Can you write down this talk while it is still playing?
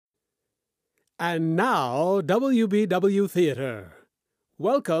And now, WBW Theater.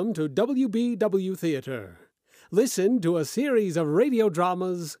 Welcome to WBW Theater. Listen to a series of radio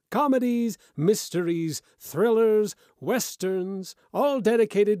dramas, comedies, mysteries, thrillers, westerns, all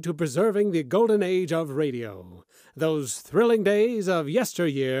dedicated to preserving the golden age of radio. Those thrilling days of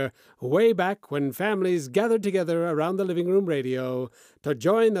yesteryear, way back when families gathered together around the living room radio to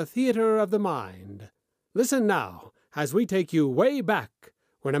join the theater of the mind. Listen now as we take you way back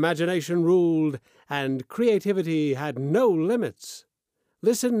when imagination ruled and creativity had no limits.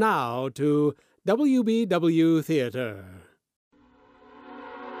 Listen now to WBW Theater.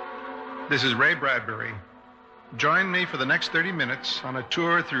 This is Ray Bradbury. Join me for the next 30 minutes on a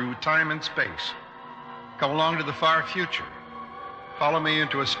tour through time and space. Come along to the far future. Follow me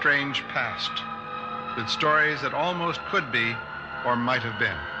into a strange past with stories that almost could be or might have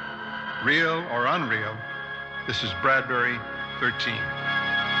been. Real or unreal, this is Bradbury 13.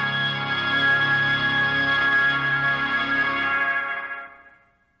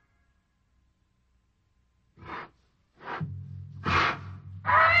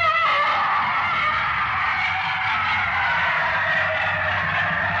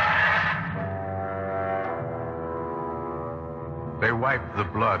 They wiped the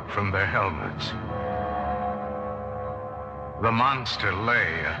blood from their helmets. The monster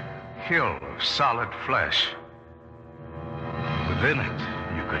lay, a hill of solid flesh. Within it,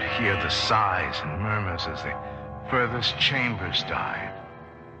 you could hear the sighs and murmurs as the furthest chambers died.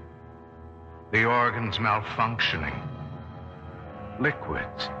 The organs malfunctioning.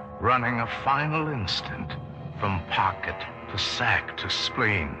 Liquids running a final instant from pocket to sac to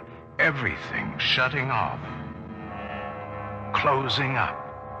spleen. Everything shutting off. Closing up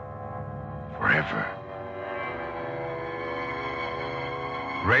forever.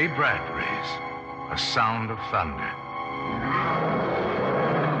 Ray Bradbury's A Sound of Thunder.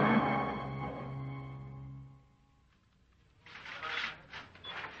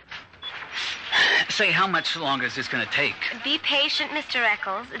 Say, how much longer is this going to take? Be patient, Mr.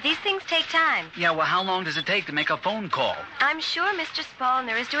 Eccles. These things take time. Yeah, well, how long does it take to make a phone call? I'm sure Mr.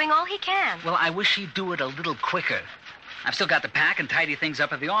 Spallner is doing all he can. Well, I wish he'd do it a little quicker. I've still got to pack and tidy things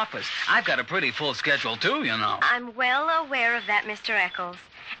up at the office. I've got a pretty full schedule, too, you know. I'm well aware of that, Mr. Eccles.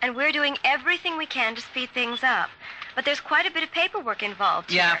 And we're doing everything we can to speed things up. But there's quite a bit of paperwork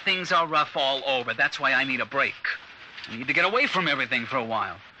involved Yeah, here. things are rough all over. That's why I need a break. I need to get away from everything for a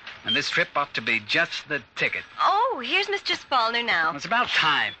while. And this trip ought to be just the ticket. Oh, here's Mr. Spallner now. It's about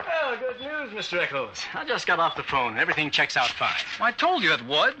time. Well, good news, Mr. Eccles. I just got off the phone. Everything checks out fine. Well, I told you it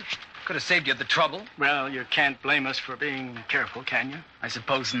would. Could have saved you the trouble. Well, you can't blame us for being careful, can you? I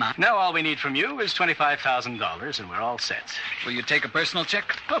suppose not. Now all we need from you is $25,000, and we're all set. Will you take a personal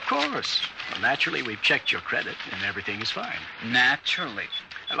check? Of course. Well, naturally, we've checked your credit, and everything is fine. Naturally.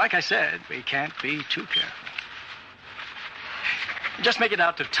 And like I said, we can't be too careful. Just make it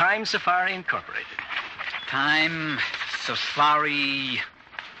out to Time Safari Incorporated. Time Safari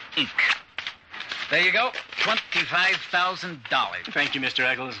Inc. There you go. $25,000. Thank you, Mr.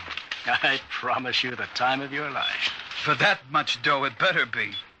 Eccles. I promise you the time of your life. For that much dough, it better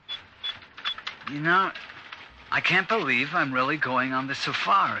be. You know, I can't believe I'm really going on the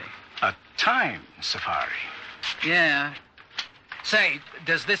safari. A time safari. Yeah. Say,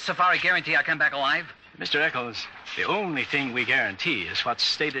 does this safari guarantee I come back alive? Mr. Eccles, the only thing we guarantee is what's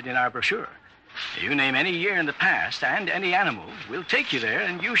stated in our brochure. You name any year in the past and any animal, we'll take you there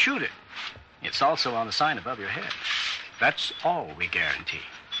and you shoot it. It's also on the sign above your head. That's all we guarantee.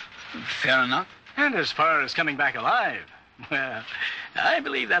 Fair enough. And as far as coming back alive, well, I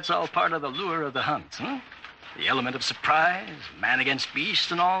believe that's all part of the lure of the hunt, huh? The element of surprise, man against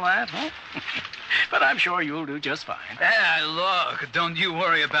beast and all that, huh? But I'm sure you'll do just fine. Hey, look, don't you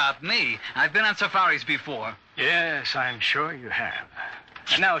worry about me. I've been on safaris before. Yes, I'm sure you have.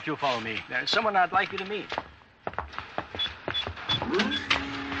 And now if you'll follow me, there's someone I'd like you to meet.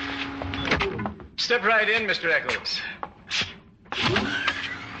 Step right in, Mr. Eccles.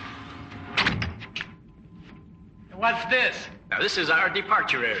 What's this? Now, this is our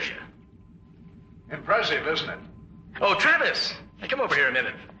departure area. Impressive, isn't it? Oh, Travis. Now, come over here a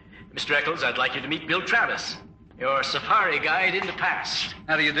minute. Mr. Eccles, I'd like you to meet Bill Travis, your safari guide in the past.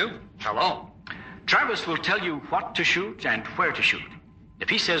 How do you do? Hello. Travis will tell you what to shoot and where to shoot. If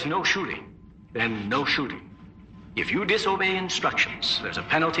he says no shooting, then no shooting. If you disobey instructions, there's a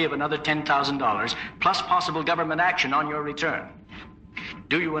penalty of another $10,000 plus possible government action on your return.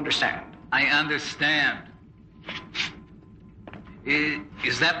 Do you understand? I understand.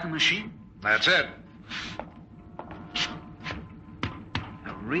 Is that the machine? That's it.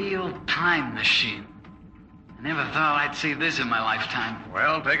 A real time machine. I never thought I'd see this in my lifetime.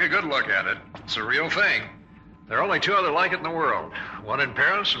 Well, take a good look at it. It's a real thing. There are only two other like it in the world. One in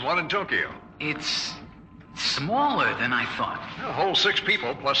Paris and one in Tokyo. It's smaller than I thought. A whole 6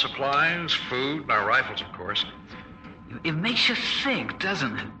 people, plus supplies, food, and our rifles, of course. It makes you think,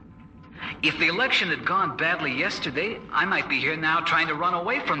 doesn't it? If the election had gone badly yesterday, I might be here now trying to run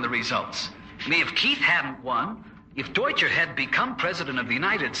away from the results. I mean, if Keith hadn't won, if Deutscher had become president of the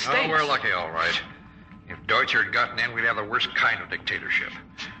United States... Oh, we're lucky, all right. If Deutscher had gotten in, we'd have the worst kind of dictatorship.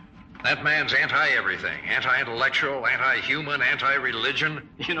 That man's anti-everything. Anti-intellectual, anti-human, anti-religion.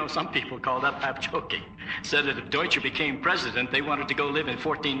 You know, some people called up half joking. Said that if Deutscher became president, they wanted to go live in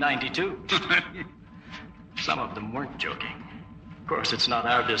 1492. Some of them weren't joking. Of course, it's not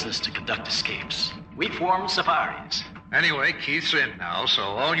our business to conduct escapes. We form safaris. Anyway, Keith's in now, so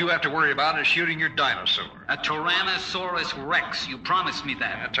all you have to worry about is shooting your dinosaur. A Tyrannosaurus Rex. You promised me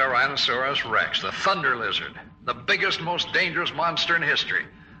that. A Tyrannosaurus Rex, the thunder lizard. The biggest, most dangerous monster in history.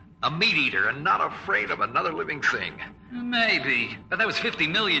 A meat eater and not afraid of another living thing. Maybe, but that was 50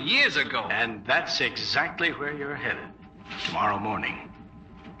 million years ago. And that's exactly where you're headed. Tomorrow morning.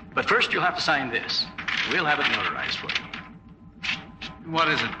 But first, you'll have to sign this. We'll have it notarized for you. What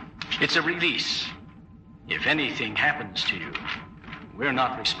is it? It's a release. If anything happens to you, we're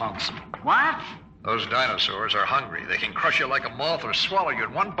not responsible. What? Those dinosaurs are hungry. They can crush you like a moth or swallow you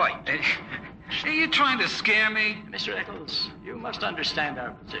in one bite. Are you trying to scare me? Mr. Eccles, you must understand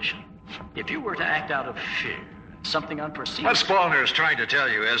our position. If you were to act out of fear, something unforeseen... What Spallner is trying to tell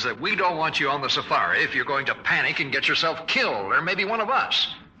you is that we don't want you on the safari if you're going to panic and get yourself killed, or maybe one of us.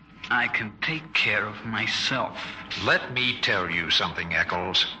 I can take care of myself. Let me tell you something,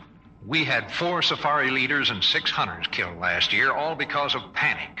 Eccles. We had 4 safari leaders and 6 hunters killed last year, all because of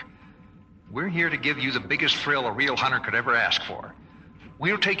panic. We're here to give you the biggest thrill a real hunter could ever ask for.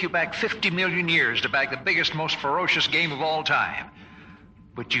 We'll take you back 50 million years to bag the biggest, most ferocious game of all time.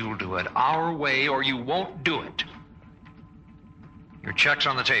 But you'll do it our way or you won't do it. Your check's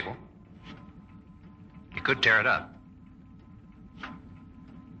on the table. You could tear it up.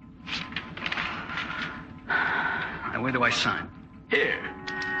 Now, where do I sign? Here.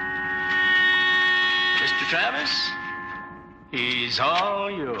 Mr. Travis, he's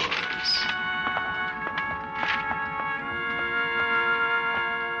all yours.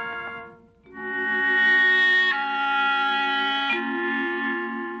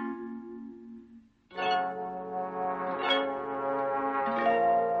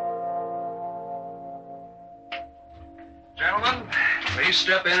 Gentlemen, please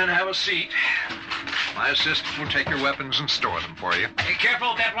step in and have a seat. My assistant will take your weapons and store them for you. Be careful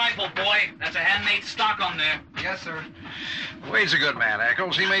with that rifle, boy. That's a handmade stock on there. Yes, sir. Wade's a good man,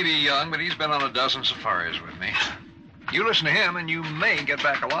 Eccles. He may be young, but he's been on a dozen safaris with me. You listen to him, and you may get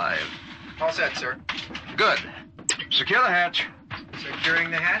back alive. All set, sir. Good. Secure the hatch.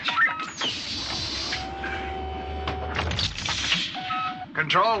 Securing the hatch.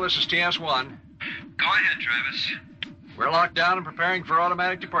 Control, this is TS-1. Go ahead, Travis. We're locked down and preparing for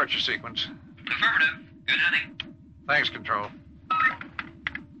automatic departure sequence. Affirmative. Good hunting. Thanks, Control.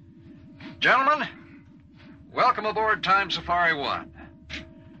 Gentlemen, welcome aboard Time Safari 1.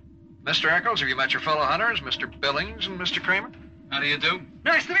 Mr. Eccles, have you met your fellow hunters, Mr. Billings and Mr. Kramer? How do you do?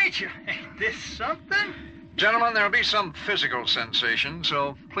 Nice to meet you. Ain't this something? Gentlemen, there'll be some physical sensation,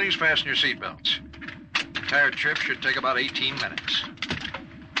 so please fasten your seatbelts. The entire trip should take about 18 minutes.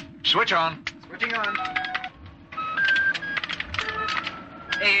 Switch on. Switching on.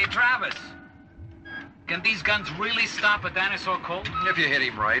 Hey, Travis. Can these guns really stop a dinosaur cold? If you hit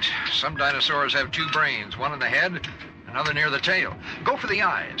him right. Some dinosaurs have 2 brains, one in the head, another near the tail. Go for the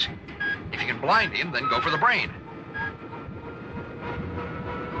eyes. If you can blind him, then go for the brain.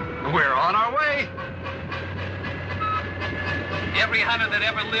 We're on our way. Every hunter that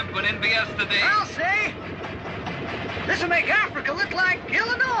ever lived would envy us today. I'll say. This will make Africa look like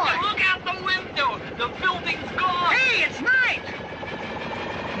Illinois. Look out the window. The building's gone. Hey, it's night.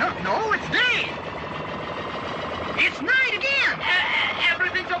 No, it's day. It's night again.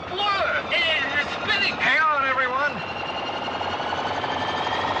 Everything's a blur. It's spinning. Hang on, everyone.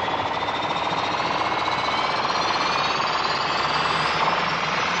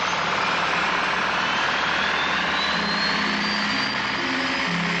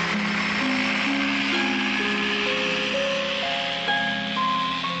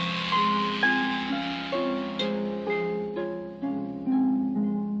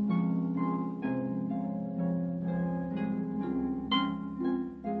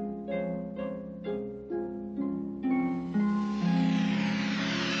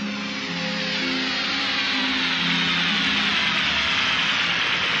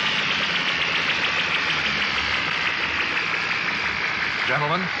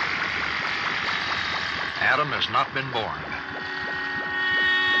 Adam has not been born.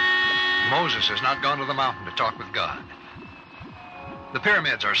 Moses has not gone to the mountain to talk with God. The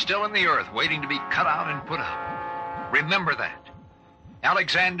pyramids are still in the earth, waiting to be cut out and put up. Remember that.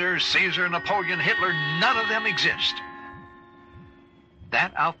 Alexander, Caesar, Napoleon, Hitler, none of them exist.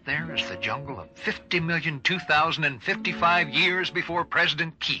 That out there is the jungle of 50,002,055 years before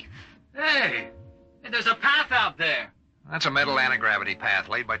President Keith. Hey, there's a path out there. That's a metal anti-gravity path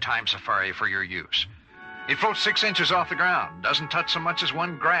laid by Time Safari for your use. It floats 6 inches off the ground, doesn't touch so much as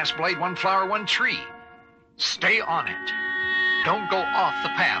one grass blade, one flower, one tree. Stay on it. Don't go off the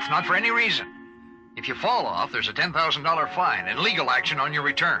path, not for any reason. If you fall off, there's a $10,000 fine and legal action on your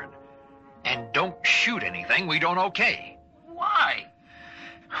return. And don't shoot anything we don't okay. Why?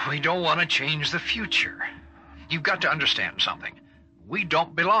 We don't want to change the future. You've got to understand something. We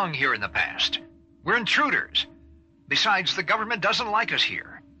don't belong here in the past. We're intruders. Besides, the government doesn't like us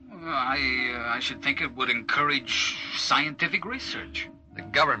here. I should think it would encourage scientific research. The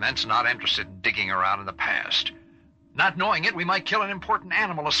government's not interested in digging around in the past. Not knowing it, we might kill an important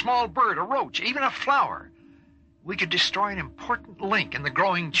animal, a small bird, a roach, even a flower. We could destroy an important link in the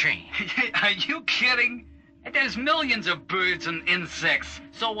growing chain. Are you kidding? There's millions of birds and insects.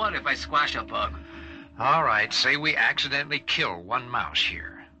 So what if I squash a bug? All right, say we accidentally kill one mouse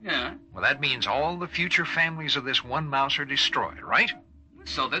here. Yeah. Well, that means all the future families of this one mouse are destroyed, right?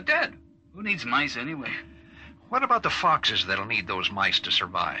 So they're dead. Who needs mice anyway? What about the foxes that'll need those mice to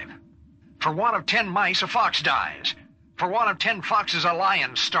survive? For one of 10 mice, a fox dies. For one of 10 foxes, a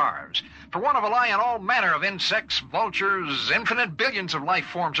lion starves. For one of a lion, all manner of insects, vultures, infinite billions of life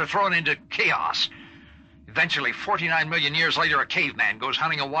forms are thrown into chaos. Eventually, 49 million years later, a caveman goes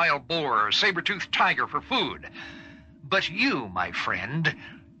hunting a wild boar or a saber-toothed tiger for food. But you, my friend,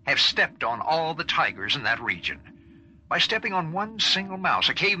 have stepped on all the tigers in that region. By stepping on one single mouse,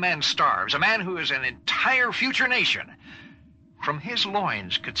 a caveman starves, a man who is an entire future nation. From his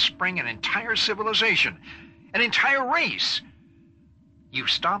loins could spring an entire civilization, an entire race. You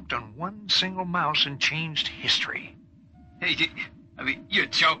stomped on one single mouse and changed history. Hey, you're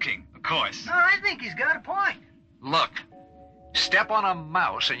joking, of course. No, I think he's got a point. Look, step on a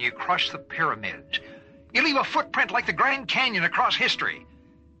mouse and you crush the pyramids. You leave a footprint like the Grand Canyon across history.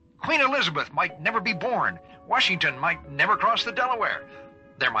 Queen Elizabeth might never be born. Washington might never cross the Delaware.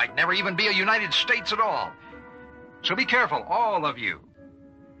 There might never even be a United States at all. So be careful, all of you.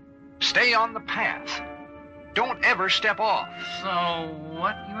 Stay on the path. Don't ever step off. So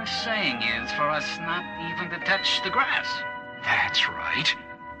what you're saying is for us not even to touch the grass? That's right.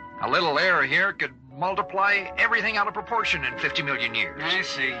 A little error here could multiply everything out of proportion in 50 million years. I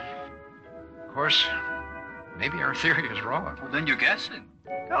see. Of course, maybe our theory is wrong. Well, then you're guessing.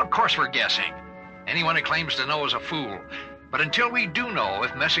 Well, of course we're guessing. Anyone who claims to know is a fool. But until we do know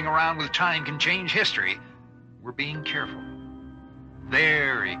if messing around with time can change history, we're being careful.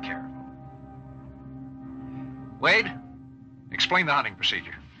 Very careful. Wade, explain the hunting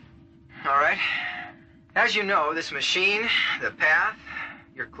procedure. All right. As you know, this machine, the path,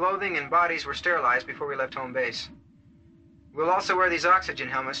 your clothing and bodies were sterilized before we left home base. We'll also wear these oxygen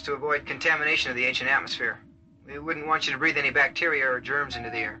helmets to avoid contamination of the ancient atmosphere. We wouldn't want you to breathe any bacteria or germs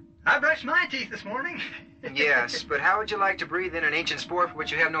into the air. I brushed my teeth this morning. Yes, but how would you like to breathe in an ancient spore for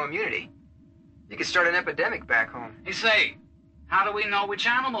which you have no immunity? You could start an epidemic back home. Hey, say, how do we know which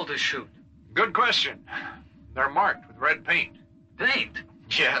animal to shoot? Good question. They're marked with red paint. Paint?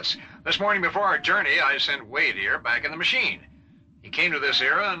 Yes. This morning before our journey, I sent Wade here back in the machine. He came to this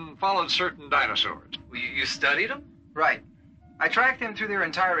era and followed certain dinosaurs. You studied them? Right. I tracked them through their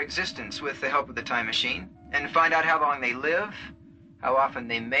entire existence with the help of the time machine and find out how long they live, how often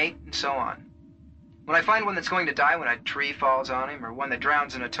they mate, and so on. When I find one that's going to die when a tree falls on him or one that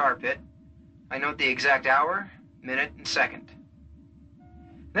drowns in a tar pit, I note the exact hour, minute, and second.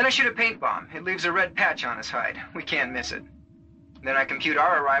 Then I shoot a paint bomb. It leaves a red patch on his hide. We can't miss it. Then I compute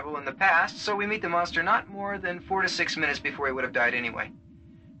our arrival in the past, so we meet the monster not more than 4 to 6 minutes before he would have died anyway.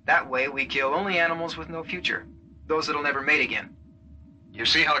 That way, we kill only animals with no future, those that'll never mate again. You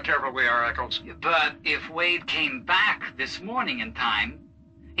see how careful we are, Eccles? But if Wade came back this morning in time,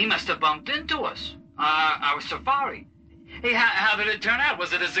 he must have bumped into us. Our safari. Hey, how did it turn out?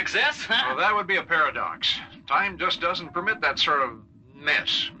 Was it a success? Well, that would be a paradox. Time just doesn't permit that sort of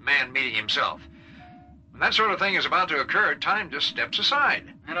mess, man meeting himself. When that sort of thing is about to occur, time just steps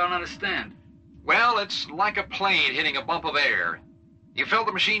aside. I don't understand. Well, it's like a plane hitting a bump of air. You felt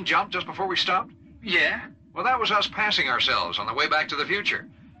the machine jump just before we stopped? Yeah. Well, that was us passing ourselves on the way back to the future.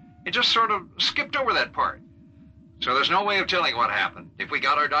 It just sort of skipped over that part. So there's no way of telling what happened, if we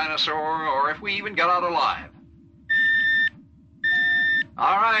got our dinosaur or if we even got out alive.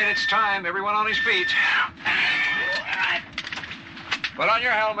 All right, it's time. Everyone on his feet. Put on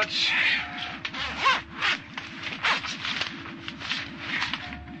your helmets.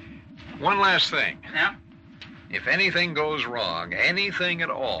 One last thing. Yeah? If anything goes wrong, anything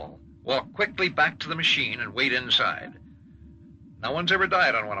at all, walk quickly back to the machine and wait inside. No one's ever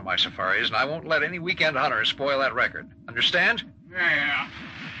died on one of my safaris, and I won't let any weekend hunter spoil that record. Understand? Yeah.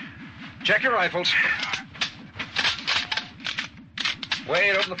 Check your rifles.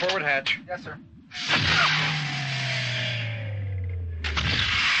 Wade, open the forward hatch. Yes, sir.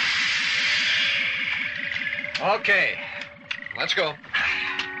 Okay, let's go.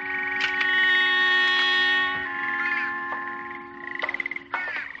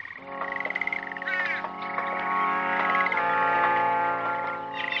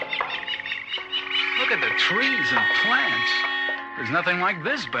 Look at the trees and plants. There's nothing like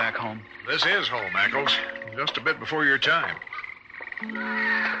this back home. This is home, Eccles. Just a bit before your time. Hey,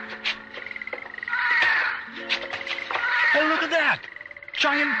 look at that!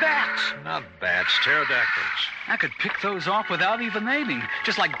 Giant bats! Not bats, pterodactyls. I could pick those off without even aiming,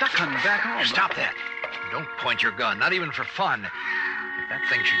 just like duck hunting back home. Stop that. Don't point your gun, not even for fun. If that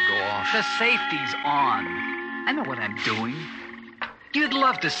thing should go off... The safety's on. I know what I'm doing. You'd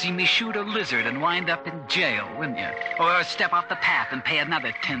love to see me shoot a lizard and wind up in jail, wouldn't you? Or step off the path and pay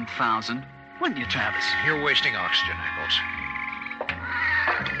another $10,000. Wouldn't you, Travis? You're wasting oxygen, Eccles.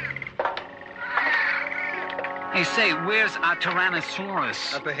 Hey, say, where's our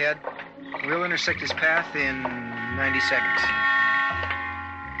Tyrannosaurus? Up ahead. We'll intersect his path in 90 seconds.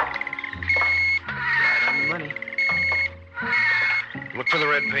 Right on the money. Look for the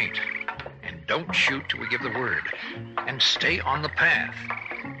red paint. And don't shoot till we give the word. And stay on the path.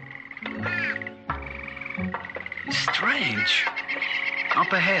 Strange.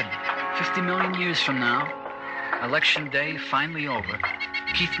 Up ahead, 50 million years from now, Election day finally over.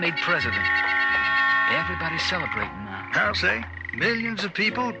 Keith made president. Everybody's celebrating now. I'll say. Millions of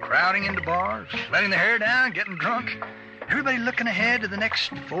people crowding into bars, letting their hair down, getting drunk. Everybody looking ahead to the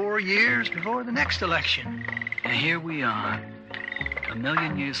next 4 years before the next election. And here we are, 1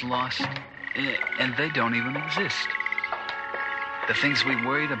 million years lost, and they don't even exist. The things we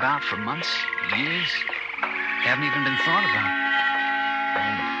worried about for months, years, haven't even been thought about.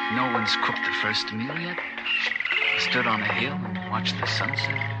 And no one's cooked the first meal yet. Stood on a hill and watched the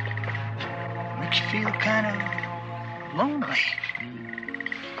sunset. Makes you feel kind of lonely.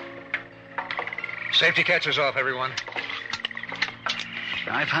 Safety catches off, everyone.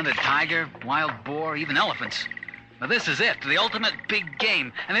 I've hunted tiger, wild boar, even elephants. Now this is it, the ultimate big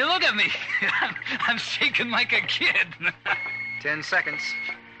game. And they look at me. I'm shaking like a kid. 10 seconds.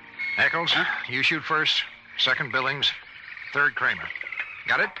 Eccles, you shoot first. Second, Billings. Third, Kramer.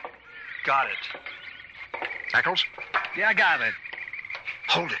 Got it? Got it. Eccles? Yeah, I got it.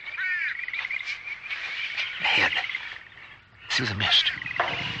 Hold it. Ahead. Through the mist.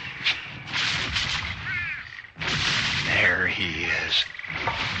 There he is.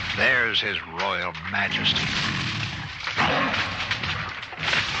 There's his royal majesty.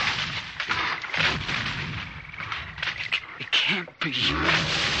 It can't be.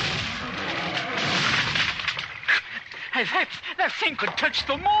 Hey, that thing could touch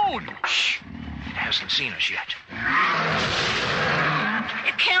the moon. Shh. It hasn't seen us yet.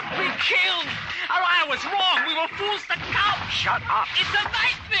 It can't be killed. Oh, I was wrong. We were fools to count. Shut up. It's a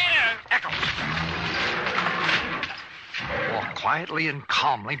nightmare. Eccles. Walk quietly and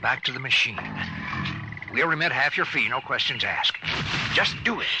calmly back to the machine. We'll remit half your fee, no questions asked. Just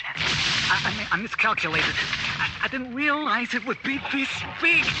do it. I miscalculated. I didn't realize it would be this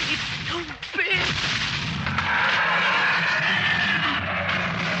big. It's too big.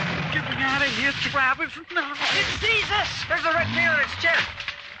 Get me out of here, Travis. No. It sees us. There's a red paint on its chest.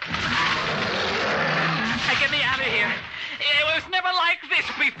 Hey, get me out of here. It was never like this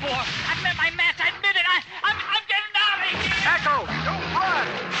before. I've met my match. I admit it. I'm getting out of here. Eccles, don't run.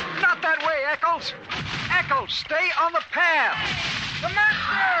 Not that way, Eccles. Eccles, stay on the path. The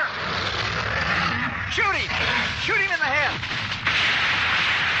master! Shoot him. Shoot him in the head.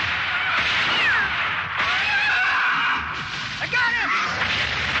 I got him.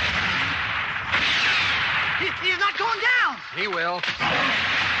 He's not going down. He will.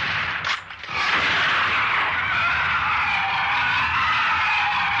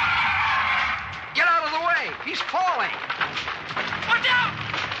 Get out of the way. He's falling. Watch out!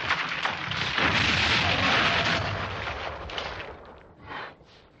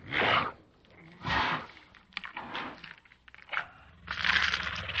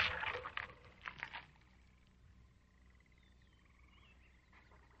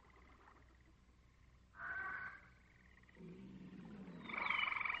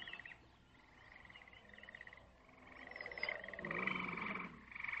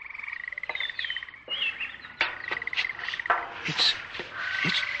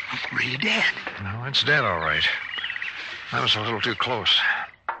 really dead. No, it's dead, all right. That was a little too close.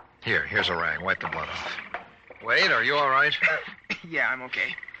 Here's a rag. Wipe the blood off. Wade, are you all right? Yeah, I'm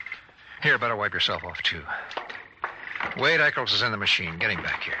okay. Here, better wipe yourself off, too. Wade Eccles is in the machine. Get him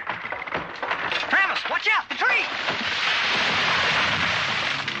back here. Travis, watch out! The tree!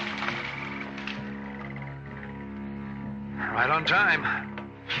 Right on time.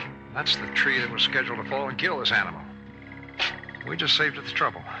 That's the tree that was scheduled to fall and kill this animal. We just saved it the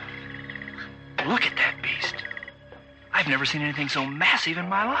trouble. Look at that beast. I've never seen anything so massive in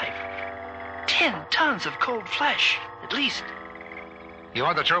my life. 10 tons of cold flesh, at least. You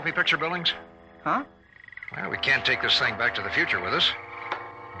want the trophy picture, Billings? Huh? Well, we can't take this thing back to the future with us.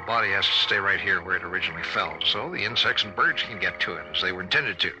 The body has to stay right here where it originally fell, so the insects and birds can get to it as they were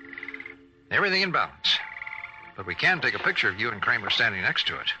intended to. Everything in balance. But we can take a picture of you and Kramer standing next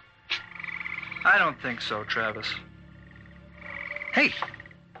to it. I don't think so, Travis. Hey,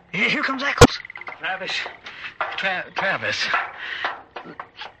 here comes Eccles. Travis. Travis.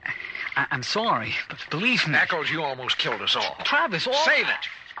 I'm sorry, but believe me. Eccles, you almost killed us all. Travis, all... Save it.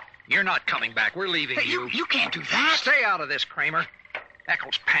 You're not coming back. We're leaving Hey, you can't do that. Stay out of this, Kramer.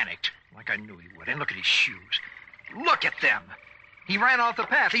 Eccles panicked, like I knew he would. And look at his shoes. Look at them. He ran off the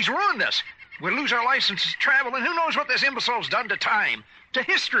path. He's ruined us. We'll lose our license to travel, and who knows what this imbecile's done to time, to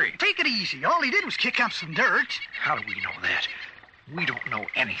history. Take it easy. All he did was kick up some dirt. How do we know that? We don't know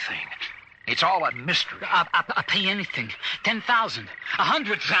anything. It's all a mystery. I'll pay anything. 10,000.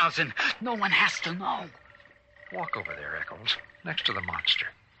 100,000. No one has to know. Walk over there, Eccles, next to the monster.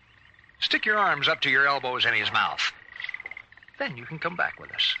 Stick your arms up to your elbows in his mouth. Then you can come back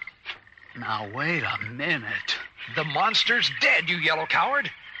with us. Now, wait a minute. The monster's dead, you yellow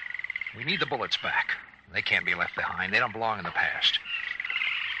coward. We need the bullets back. They can't be left behind. They don't belong in the past.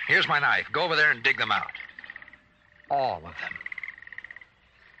 Here's my knife. Go over there and dig them out. All of them.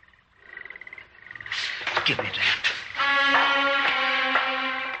 Give me that.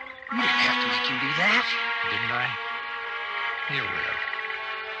 You didn't have to make him do that. Didn't I? He'll live.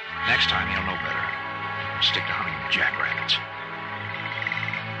 Next time he'll know better. Stick to hunting the jackrabbits.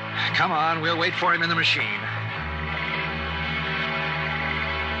 Come on, we'll wait for him in the machine.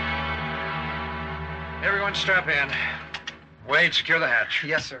 Everyone strap in. Wade, secure the hatch.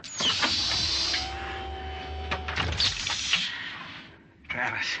 Yes, sir.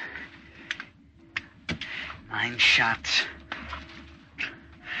 Travis. 9 shots.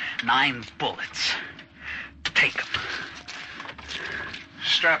 9 bullets. Take them.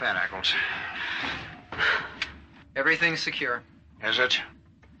 Strap in, Eccles. Everything's secure. Is it?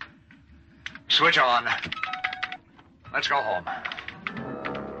 Switch on. Let's go home.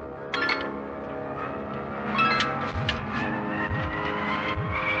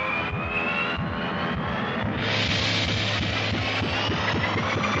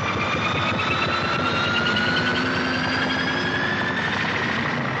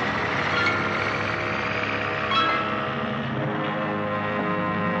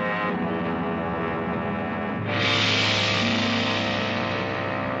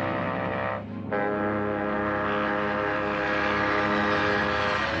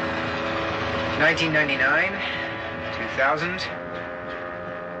 $19.99, 2000,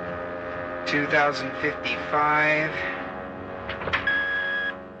 2055.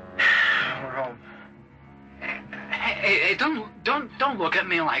 We're home. Hey, don't look at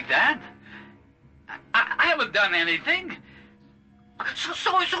me like that. I haven't done anything.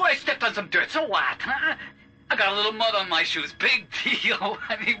 So I stepped on some dirt. So what? Huh? I got a little mud on my shoes. Big deal.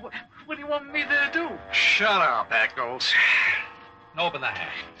 I mean, what do you want me to do? Shut up, Eccles. Open the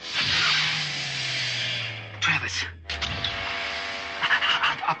hatch. Travis,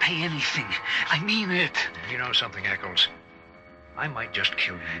 I'll pay anything. I mean it. You know something, Eccles? I might just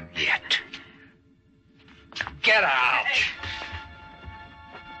kill you yet. Get out!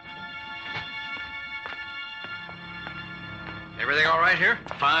 Everything all right here?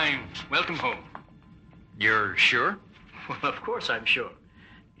 Fine. Welcome home. You're sure? Well, of course I'm sure.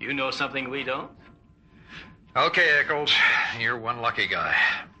 You know something we don't? Okay, Eccles. You're one lucky guy.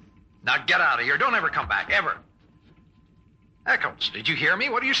 Now get out of here. Don't ever come back, ever. Eccles, did you hear me?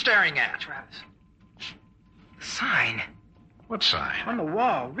 What are you staring at? Travis. Sign. What sign? On the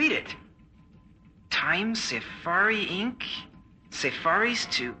wall. Read it. Time Safari Inc. Safaris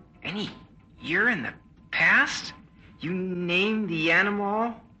to any year in the past. You name the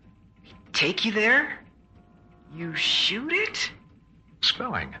animal. Take you there. You shoot it.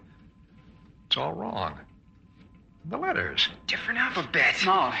 Spelling. It's all wrong. The letters. Different alphabet.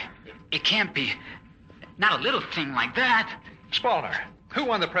 No, it can't be. Not a little thing like that. Spallner, who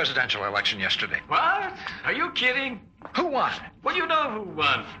won the presidential election yesterday? What? Are you kidding? Who won? Well, you know who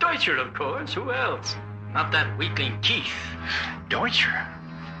won. Deutscher, of course. Who else? Not that weakling Keith. Deutscher?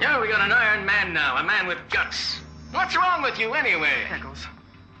 Yeah, we got an iron man now, a man with guts. What's wrong with you, anyway? Eccles,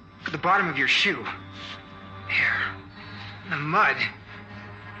 look at the bottom of your shoe. Here, in the mud.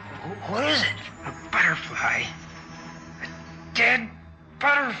 What is it? A butterfly. A dead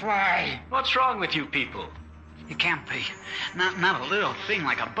butterfly. What's wrong with you people? It can't be. Not a little thing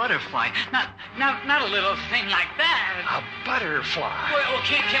like a butterfly. Not a little thing like that. A butterfly. Well,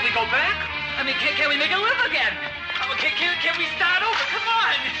 can't we go back? I mean, can we make it live again? Oh, can we start over? Come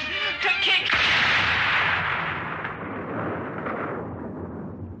on.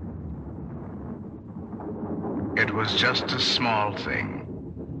 It was just a small thing.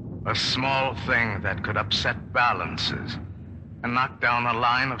 A small thing that could upset balances and knock down a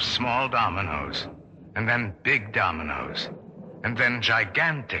line of small dominoes, and then big dominoes, and then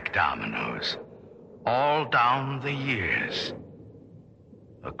gigantic dominoes, all down the years,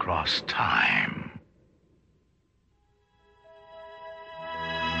 across time.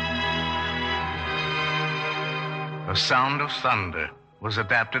 The Sound of Thunder was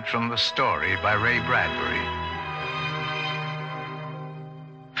adapted from the story by Ray Bradbury.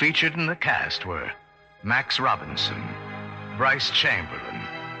 Featured in the cast were Max Robinson, Bryce Chamberlain,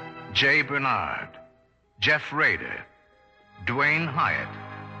 Jay Bernard, Jeff Rader, Dwayne Hyatt,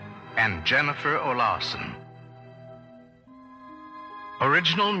 and Jennifer Olausen.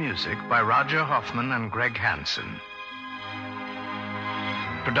 Original music by Roger Hoffman and Greg Hansen.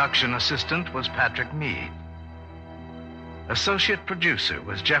 Production assistant was Patrick Mead. Associate producer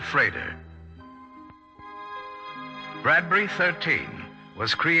was Jeff Rader. Bradbury 13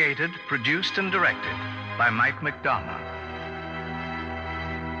 was created, produced, and directed by Mike McDonough.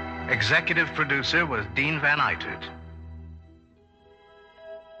 Executive producer was Dean Van Eitert.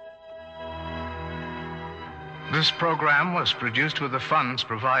 This program was produced with the funds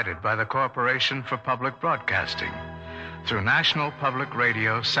provided by the Corporation for Public Broadcasting through National Public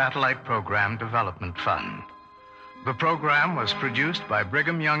Radio Satellite Program Development Fund. The program was produced by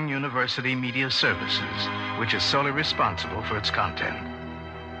Brigham Young University Media Services, which is solely responsible for its content.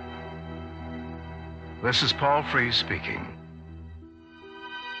 This is Paul Frees speaking.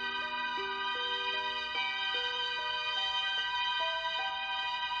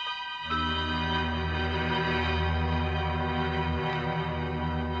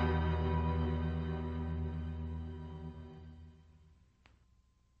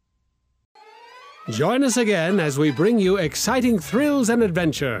 Join us again as we bring you exciting thrills and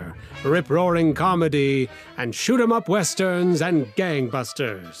adventure, rip-roaring comedy, and shoot-'em-up westerns and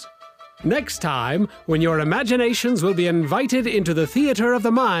gangbusters. Next time, when your imaginations will be invited into the theater of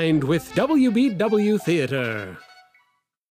the mind with WBW Theater.